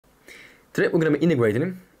Today we're going to be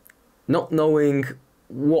integrating, not knowing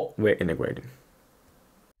what we're integrating.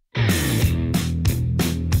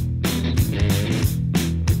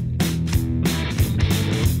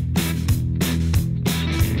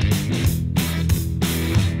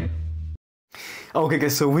 Okay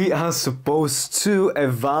guys, so we are supposed to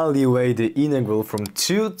evaluate the integral from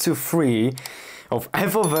 2 to 3 of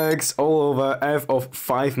f of x all over f of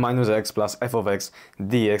 5 minus x plus f of x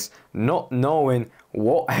dx, not knowing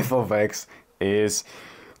what f of x is.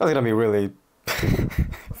 That's gonna be really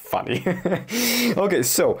funny. Okay,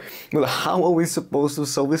 so, well, how are we supposed to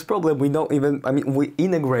solve this problem? We don't even, we're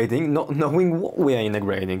integrating, not knowing what we are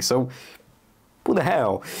integrating, so what the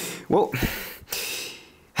hell? Well,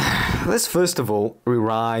 let's first of all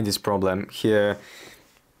rewrite this problem here,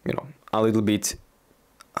 a little bit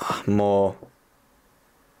more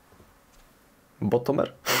bottomer.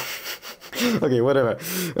 Okay, whatever.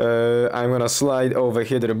 I'm gonna slide over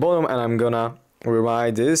here to the bottom and I'm gonna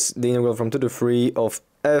rewrite this, the integral from 2 to 3 of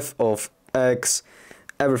f of x,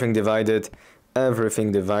 everything divided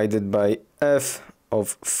by f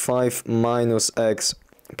of 5 minus x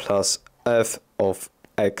plus f of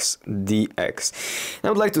x dx. I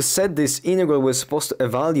would like to set this integral we're supposed to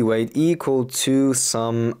evaluate equal to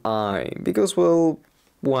some I, because, well,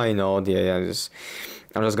 why not? Yeah,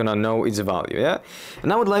 I'm just gonna know its value, yeah?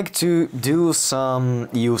 And I would like to do some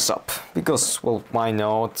u sub, because, well, why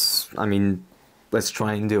not? Let's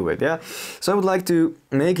try and do it, yeah? So I would like to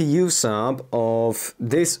make a u sub of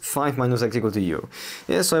this 5 minus x equal to u.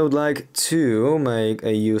 Yeah, so I would like to make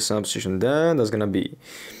a u substitution there. That's gonna be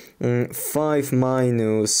 5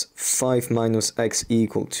 minus x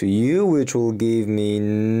equal to u, which will give me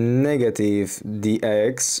negative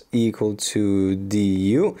dx equal to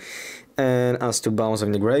du. And as to bounds of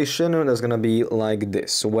integration, that's gonna be like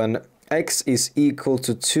this. So when x is equal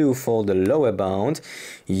to 2 for the lower bound,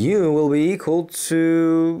 u will be equal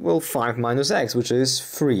to, well, 5 minus x, which is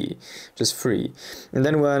 3, And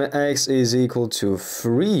then when x is equal to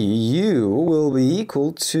 3, u will be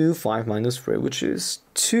equal to 5 minus 3, which is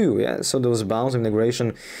 2, yeah? So those bounds of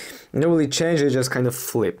integration don't really change, they just kind of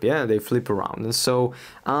flip, yeah? They flip around. And so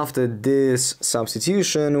after this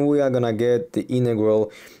substitution, we are gonna get the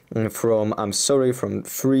integral from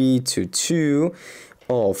 3 to 2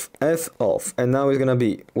 of f of, and now it's gonna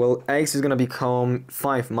be, well, x is gonna become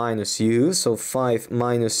 5 minus u, so 5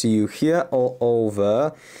 minus u here all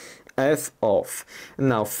over f of.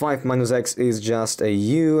 Now 5 minus x is just a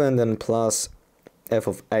u, and then plus f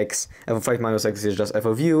of x, f of 5 minus x is just f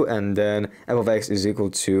of u, and then f of x is equal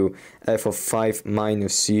to f of 5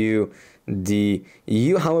 minus u du.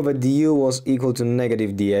 However, du was equal to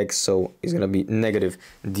negative dx, so it's gonna be negative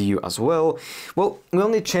du as well. Well, we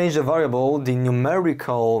only change the variable, the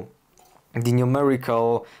numerical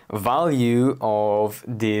value of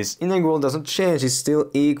this integral doesn't change. It's still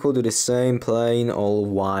equal to the same plane, all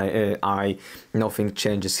y I, nothing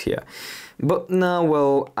changes here. But now,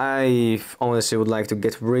 well, I honestly would like to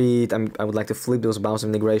get rid, I would like to flip those bounds of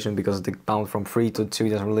integration, because the bound from 3 to 2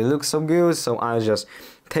 doesn't really look so good, so I'll just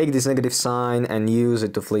take this negative sign and use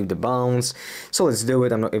it to flip the bounds. So let's do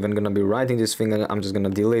it. I'm not even gonna be writing this thing, I'm just gonna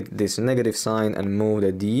delete this negative sign and move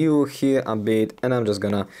the du here a bit, and I'm just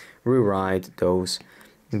gonna rewrite those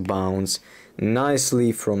bounds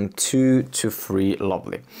nicely from 2 to 3,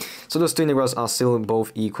 lovely. So those two integrals are still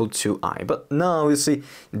both equal to I. But now you see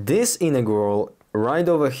this integral right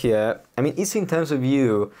over here, it's in terms of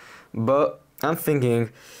u, but I'm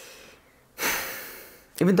thinking,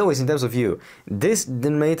 even though it's in terms of u, this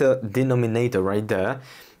denominator right there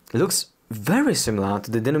looks very similar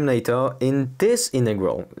to the denominator in this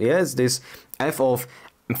integral. Yes, this f of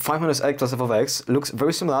 5 minus x plus f of x looks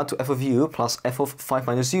very similar to f of u plus f of 5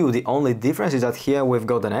 minus u. The only difference is that here we've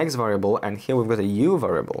got an x variable and here we've got a u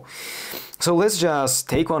variable. So let's just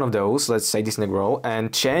take one of those, let's say this integral,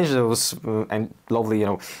 and change those, and lovely,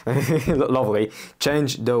 lovely,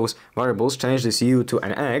 change those variables, change this u to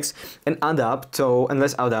an x, and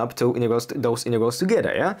let's add up those integrals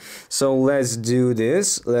together, yeah? So let's do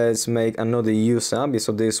this, let's make another u sub,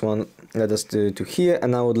 so this one, let us do to here,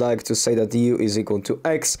 and I would like to say that u is equal to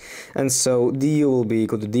x, and so du will be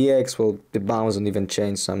equal to dx. Well, the bounds don't even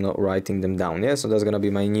change, so I'm not writing them down, yeah? So that's gonna be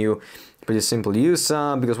my new pretty simple u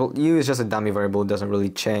sub, because, well, u is just a dummy variable, it doesn't really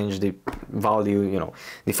change the value,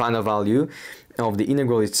 the final value of the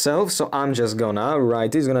integral itself. So I'm just gonna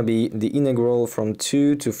write, this is gonna be the integral from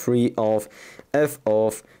 2 to 3 of f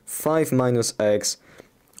of 5 minus x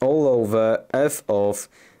all over f of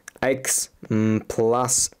x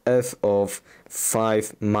plus f of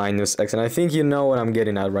 5 minus x. And I think you know what I'm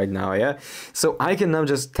getting at right now, yeah? So I can now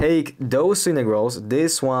just take those integrals,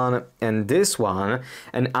 this one, and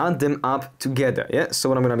add them up together, yeah? So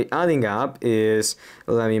what I'm going to be adding up is,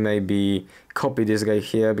 let me maybe copy this guy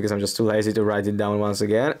here because I'm just too lazy to write it down once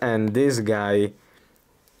again, and this guy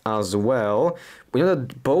as well. We know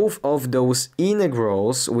that both of those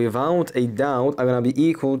integrals, without a doubt, are gonna be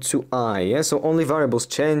equal to I, yeah? So only variables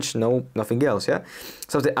change, no, nothing else, yeah?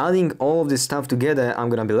 So after adding all of this stuff together, I'm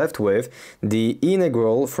gonna be left with the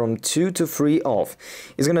integral from 2 to 3 of,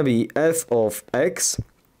 is gonna be f of x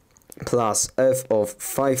plus f of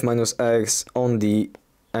 5 minus x on the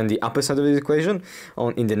upper side of the equation,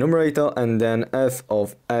 in the numerator, and then f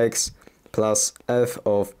of x plus f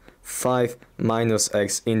of 5 minus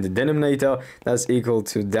x in the denominator. That's equal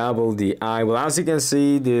to double the I. Well, as you can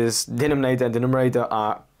see, this denominator and the numerator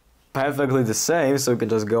are perfectly the same, so you can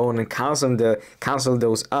just go on and cancel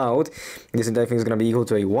those out. This entire thing is going to be equal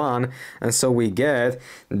to a 1, and so we get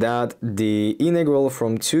that the integral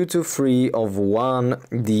from 2 to 3 of 1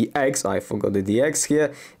 dx, I forgot the dx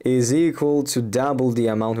here, is equal to double the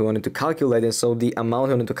amount we wanted to calculate. And so the amount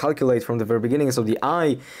we wanted to calculate from the very beginning, so the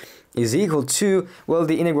I is equal to, well,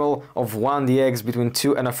 the integral of 1 dx between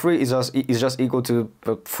 2 and a 3 is just equal to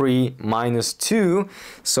 3 minus 2,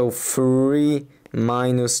 so 3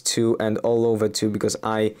 minus 2 and all over 2, because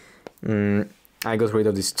I got rid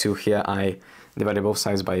of this 2 here, I divided both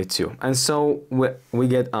sides by a 2. And so we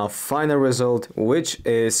get our final result, which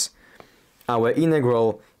is our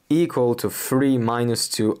integral equal to 3 minus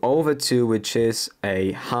 2 over 2, which is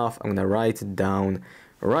a half. I'm going to write it down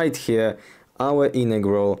right here. Our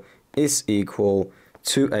integral is equal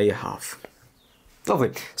to a half.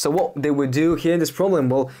 Lovely. So what did we do here in this problem?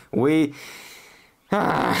 Well,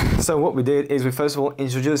 so what we did is we first of all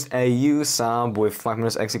introduced a u sub with 5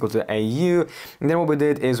 minus x equal to a u. And then what we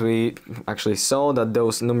did is we actually saw that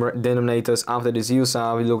those denominators after this u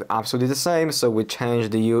sub look absolutely the same. So we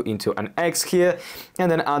changed the u into an x here, and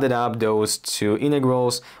then added up those two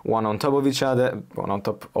integrals, one on top of each other, one on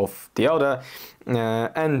top of the other,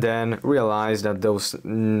 and then realized that those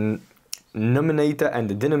numerator and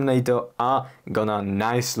the denominator are gonna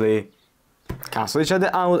nicely cancel each other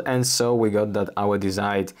out, and so we got that our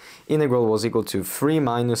desired integral was equal to 3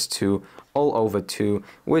 minus 2 all over 2,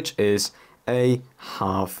 which is a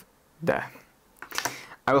half there.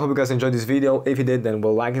 I hope you guys enjoyed this video. If you did, then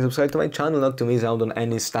well, like and subscribe to my channel not to miss out on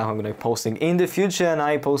any stuff I'm going to be posting in the future, and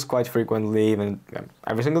I post quite frequently, even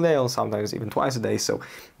every single day or sometimes even twice a day, so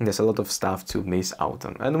there's a lot of stuff to miss out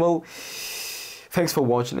on. And well, thanks for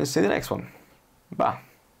watching and see you in the next one. Bye.